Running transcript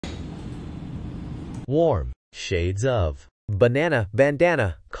warm shades of banana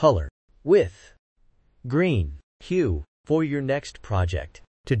bandana color with green hue for your next project.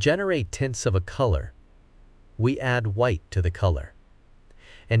 To generate tints of a color, we add white to the color,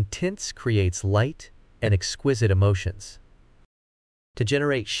 and tints creates light and exquisite emotions. To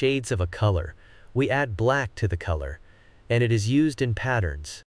generate shades of a color, we add black to the color, and it is used in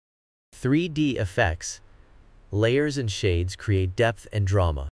patterns. 3D effects, layers and shades create depth and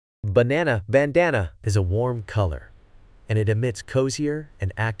drama. Banana bandana is a warm color, and it emits cozier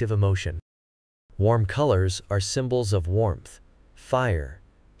and active emotion. Warm colors are symbols of warmth, fire,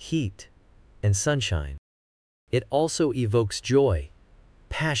 heat, and sunshine. It also evokes joy,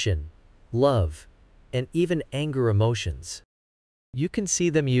 passion, love, and even anger emotions. You can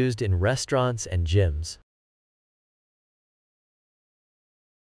see them used in restaurants and gyms.